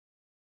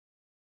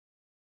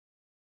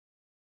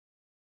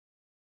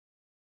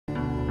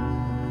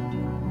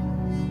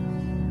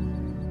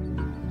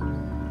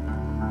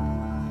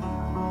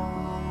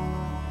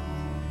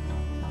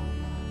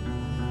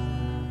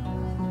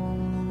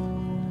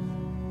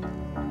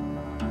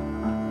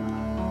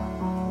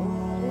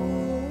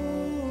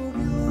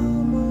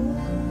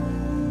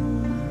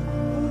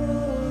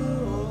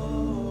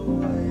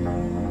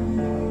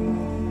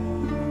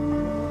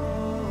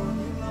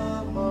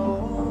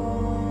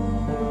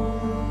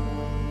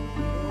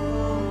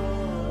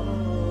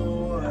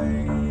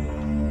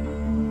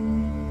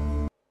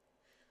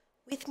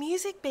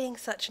being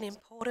such an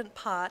important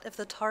part of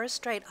the Torres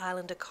Strait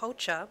Islander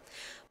culture,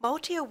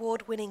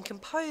 multi-award-winning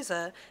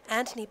composer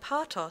Anthony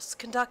Partos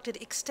conducted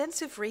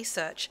extensive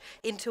research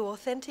into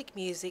authentic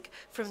music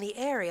from the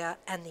area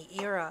and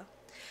the era.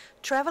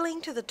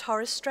 Travelling to the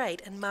Torres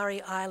Strait and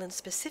Murray Islands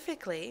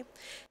specifically,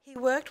 he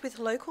worked with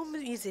local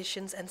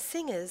musicians and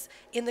singers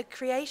in the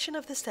creation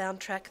of the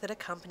soundtrack that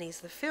accompanies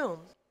the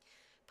film.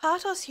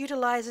 Partos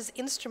utilises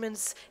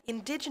instruments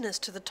indigenous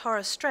to the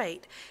Torres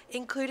Strait,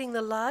 including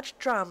the large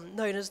drum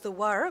known as the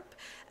warrap,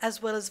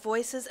 as well as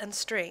voices and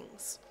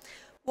strings.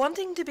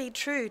 Wanting to be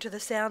true to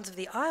the sounds of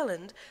the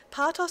island,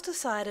 Partos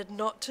decided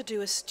not to do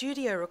a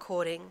studio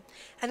recording,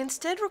 and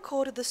instead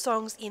recorded the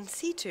songs in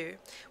situ,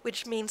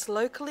 which means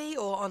locally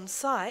or on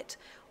site,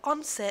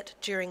 on set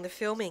during the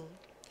filming.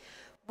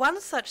 One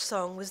such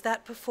song was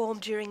that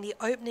performed during the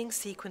opening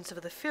sequence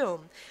of the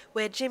film,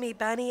 where Jimmy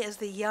Banney as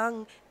the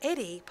young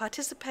Eddie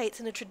participates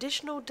in a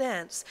traditional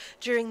dance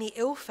during the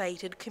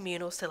ill-fated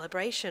communal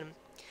celebration,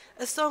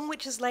 a song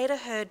which is later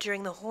heard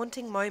during the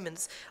haunting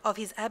moments of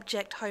his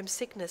abject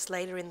homesickness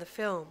later in the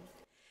film.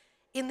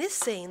 In this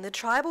scene, the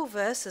tribal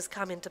verses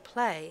come into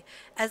play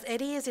as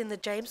Eddie is in the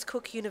James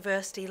Cook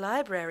University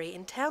Library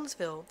in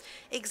Townsville,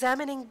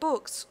 examining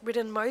books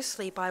written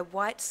mostly by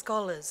white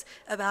scholars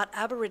about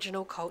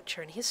Aboriginal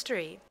culture and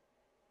history.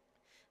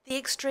 The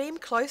extreme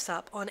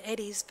close-up on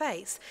Eddie's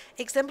face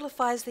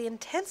exemplifies the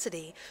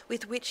intensity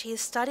with which he is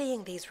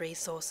studying these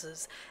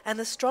resources and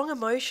the strong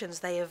emotions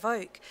they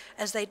evoke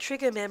as they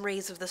trigger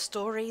memories of the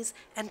stories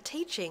and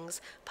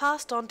teachings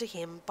passed on to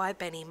him by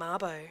Benny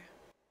Mabo.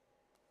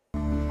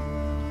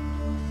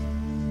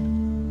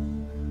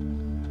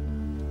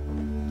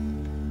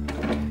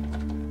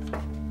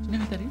 You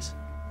know who that is?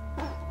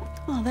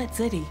 Oh, that's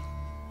Eddie.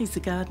 He's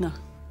the gardener.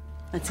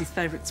 That's his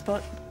favourite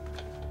spot.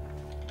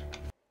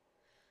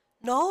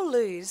 Noel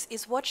Lewis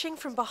is watching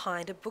from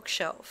behind a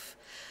bookshelf.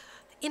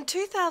 In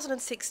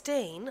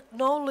 2016,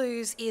 Noel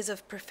Lewis is a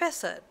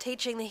professor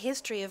teaching the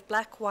history of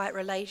black-white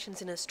relations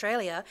in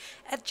Australia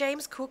at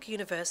James Cook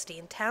University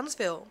in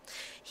Townsville.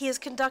 He has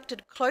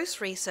conducted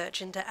close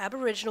research into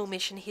Aboriginal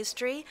mission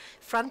history,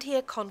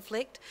 frontier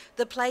conflict,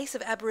 the place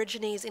of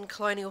Aborigines in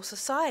colonial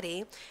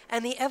society,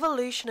 and the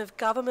evolution of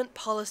government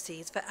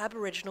policies for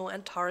Aboriginal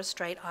and Torres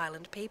Strait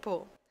Island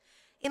people.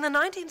 In the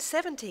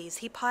 1970s,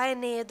 he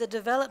pioneered the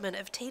development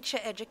of teacher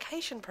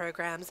education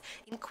programs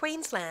in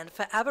Queensland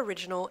for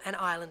Aboriginal and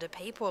Islander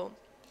people.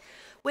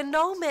 When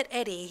Noel met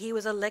Eddie, he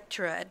was a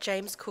lecturer at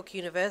James Cook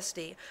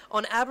University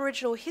on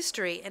Aboriginal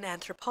history and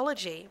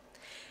anthropology.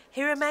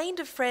 He remained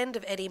a friend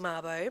of Eddie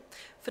Mabo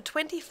for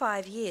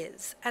 25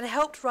 years and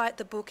helped write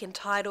the book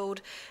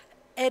entitled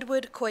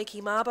Edward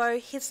Koiki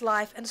Mabo, His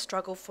Life and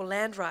Struggle for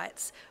Land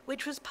Rights,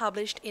 which was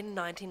published in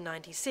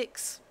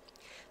 1996.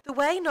 The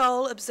way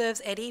Noel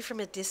observes Eddie from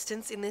a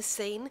distance in this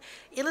scene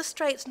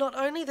illustrates not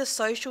only the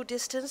social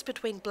distance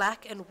between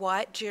black and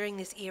white during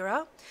this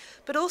era,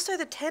 but also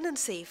the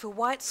tendency for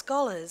white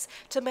scholars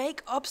to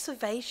make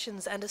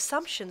observations and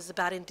assumptions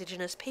about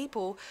Indigenous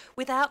people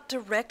without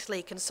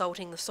directly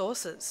consulting the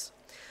sources.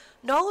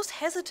 Noel's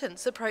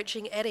hesitance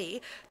approaching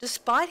Eddie,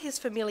 despite his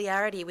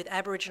familiarity with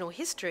Aboriginal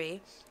history,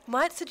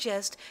 might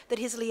suggest that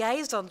his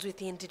liaisons with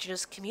the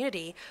Indigenous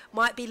community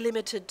might be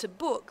limited to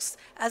books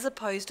as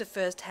opposed to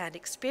first-hand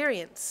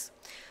experience.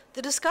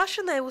 The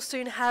discussion they will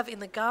soon have in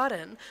the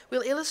garden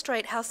will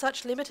illustrate how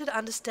such limited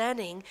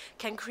understanding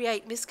can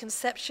create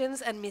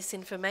misconceptions and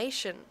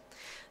misinformation.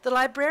 The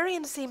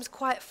librarian seems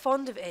quite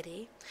fond of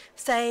Eddie,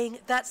 saying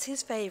that's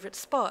his favourite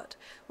spot,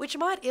 which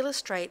might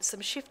illustrate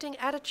some shifting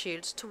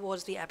attitudes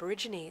towards the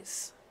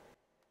Aborigines.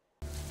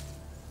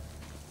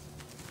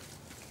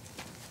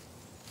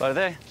 Hello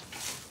there.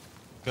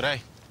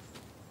 G'day.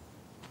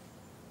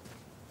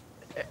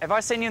 Have I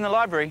seen you in the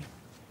library?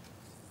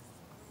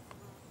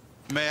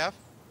 May I have?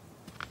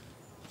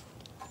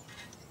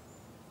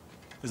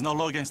 There's no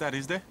law against that,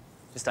 is there?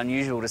 Just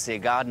unusual to see a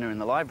gardener in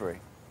the library.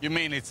 You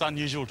mean it's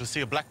unusual to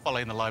see a black fella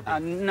in the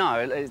library?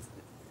 No.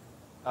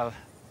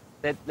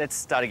 Let's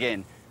start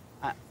again.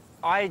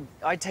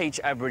 I teach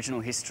Aboriginal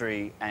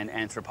history and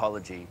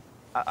anthropology.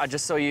 I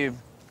just saw you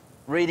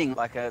reading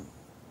like a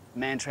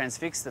man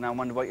transfixed, and I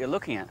wondered what you're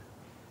looking at.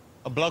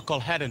 A bloke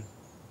called Haddon.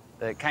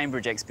 The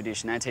Cambridge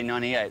expedition,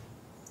 1898.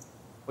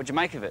 What'd you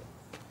make of it?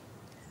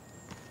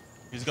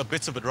 He's got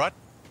bits of it, right?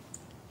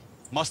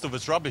 Most of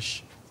it's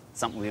rubbish.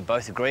 Something we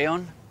both agree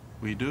on?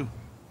 We do.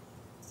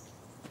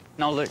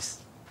 No loose.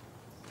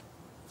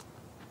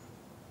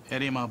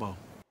 Eddie Mabo.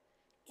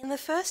 In the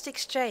first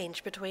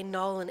exchange between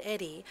Noel and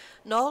Eddie,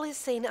 Noel is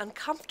seen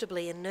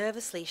uncomfortably and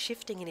nervously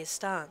shifting in his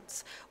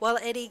stance, while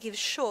Eddie gives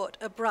short,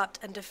 abrupt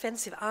and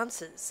defensive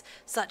answers,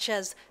 such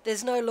as,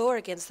 "There's no law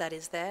against that,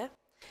 is there?"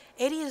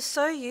 Eddie is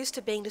so used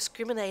to being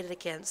discriminated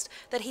against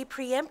that he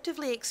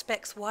preemptively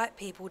expects white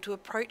people to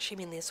approach him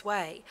in this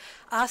way,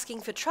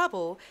 asking for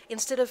trouble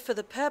instead of for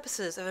the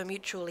purposes of a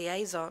mutual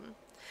liaison.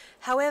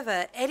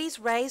 However, Eddie's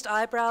raised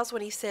eyebrows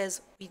when he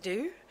says, "We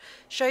do?"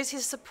 shows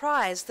his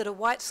surprise that a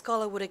white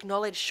scholar would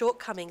acknowledge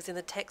shortcomings in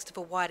the text of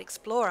a white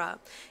explorer,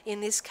 in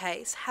this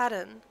case,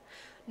 Haddon.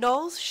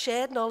 Noel's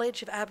shared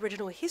knowledge of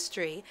Aboriginal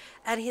history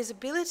and his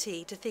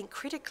ability to think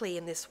critically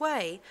in this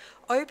way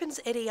opens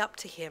Eddie up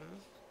to him.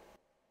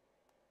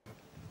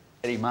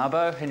 Eddie,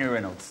 Mabo, Henry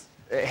Reynolds.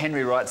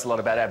 Henry writes a lot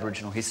about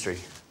Aboriginal history.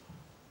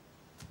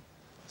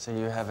 So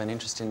you have an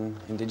interest in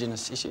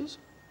Indigenous issues?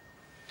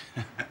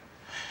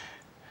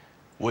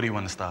 Where do you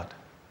want to start?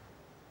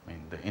 I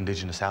mean, the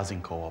Indigenous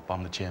Housing Co-op,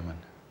 I'm the chairman.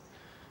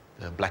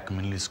 The Black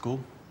Community School,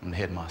 I'm the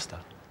headmaster.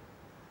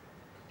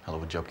 Hell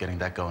of a job getting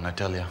that going, I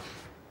tell you.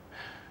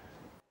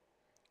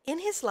 In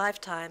his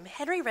lifetime,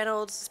 Henry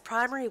Reynolds'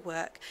 primary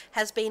work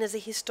has been as a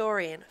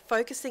historian,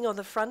 focusing on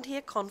the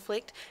frontier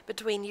conflict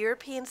between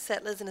European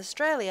settlers in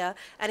Australia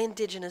and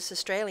Indigenous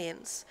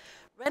Australians.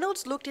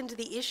 Reynolds looked into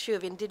the issue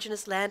of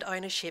Indigenous land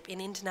ownership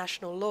in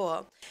international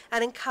law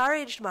and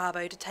encouraged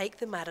Mabo to take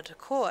the matter to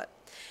court.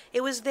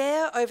 It was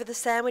there, over the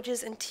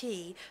sandwiches and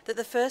tea, that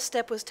the first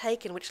step was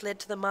taken, which led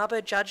to the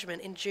Mabo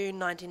judgment in June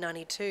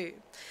 1992.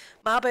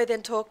 Mabo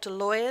then talked to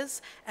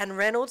lawyers, and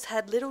Reynolds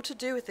had little to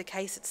do with the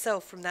case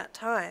itself from that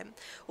time,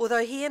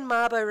 although he and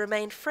Mabo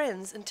remained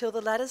friends until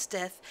the latter's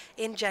death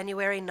in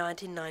January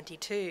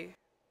 1992.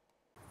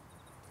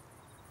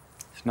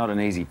 It's not an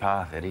easy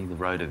path, Eddie, the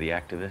road of the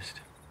activist.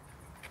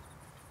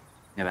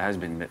 Never has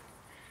been, but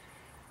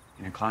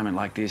in a climate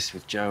like this,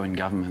 with Joe in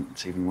government,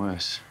 it's even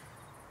worse.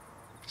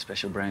 The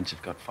Special Branch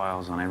have got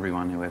files on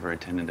everyone who ever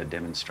attended a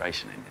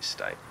demonstration in this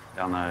state.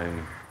 They'll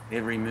know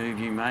every move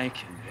you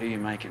make and who you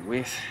make it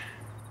with,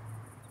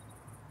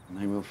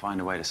 and they will find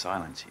a way to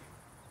silence you.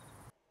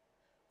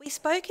 We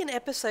spoke in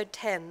episode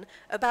 10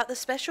 about the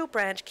Special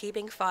Branch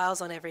keeping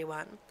files on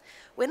everyone.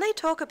 When they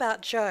talk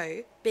about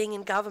Joe being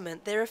in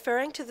government, they're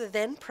referring to the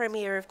then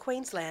Premier of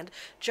Queensland,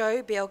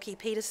 Joe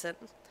Bjelke-Petersen.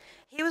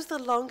 He was the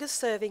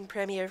longest-serving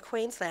Premier of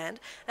Queensland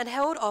and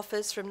held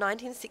office from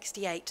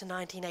 1968 to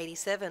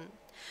 1987.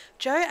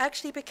 Joe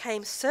actually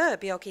became Sir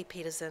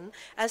Bjelke-Petersen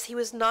as he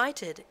was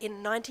knighted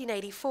in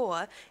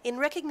 1984 in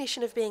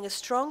recognition of being a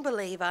strong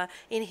believer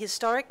in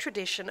historic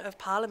tradition of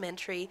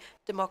parliamentary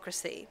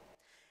democracy.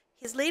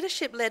 His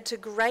leadership led to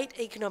great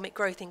economic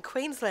growth in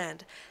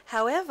Queensland.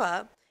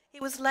 However,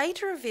 it was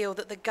later revealed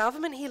that the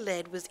government he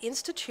led was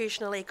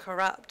institutionally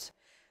corrupt.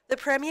 The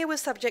Premier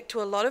was subject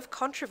to a lot of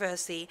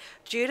controversy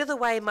due to the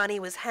way money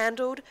was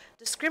handled,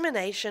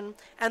 discrimination,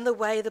 and the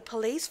way the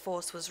police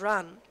force was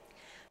run.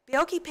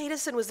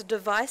 Bjelke-Petersen was a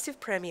divisive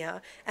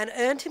Premier and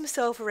earned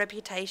himself a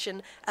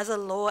reputation as a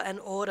law and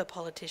order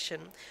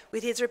politician,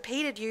 with his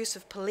repeated use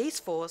of police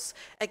force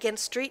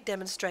against street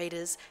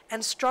demonstrators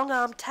and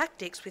strong-arm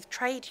tactics with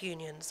trade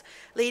unions,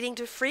 leading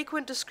to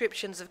frequent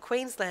descriptions of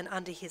Queensland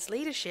under his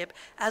leadership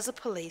as a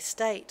police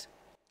state.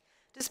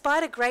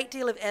 Despite a great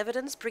deal of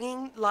evidence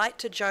bringing light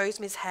to Joe's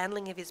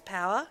mishandling of his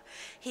power,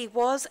 he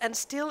was and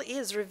still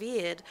is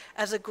revered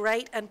as a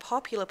great and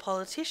popular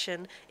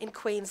politician in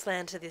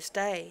Queensland to this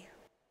day.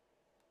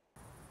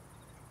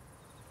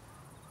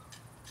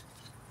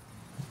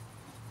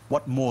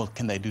 What more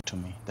can they do to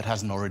me that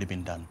hasn't already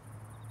been done?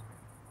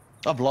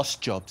 I've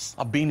lost jobs.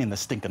 I've been in the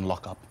stinking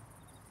lockup.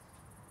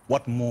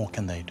 What more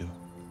can they do?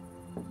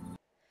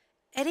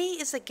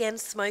 Eddie is again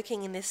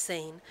smoking in this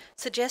scene,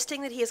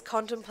 suggesting that he is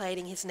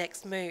contemplating his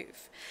next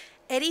move.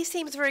 Eddie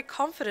seems very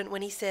confident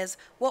when he says,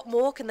 "What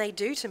more can they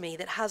do to me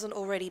that hasn't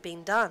already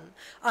been done?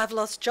 I've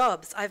lost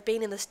jobs, I've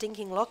been in the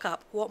stinking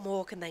lockup, what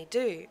more can they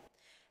do?"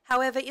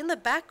 However, in the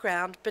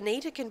background,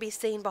 Benita can be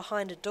seen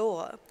behind a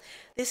door.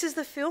 This is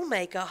the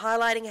filmmaker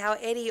highlighting how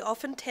Eddie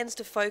often tends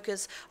to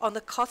focus on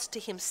the cost to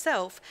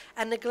himself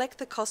and neglect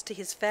the cost to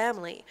his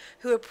family,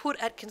 who are put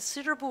at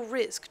considerable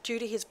risk due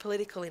to his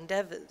political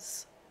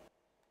endeavours.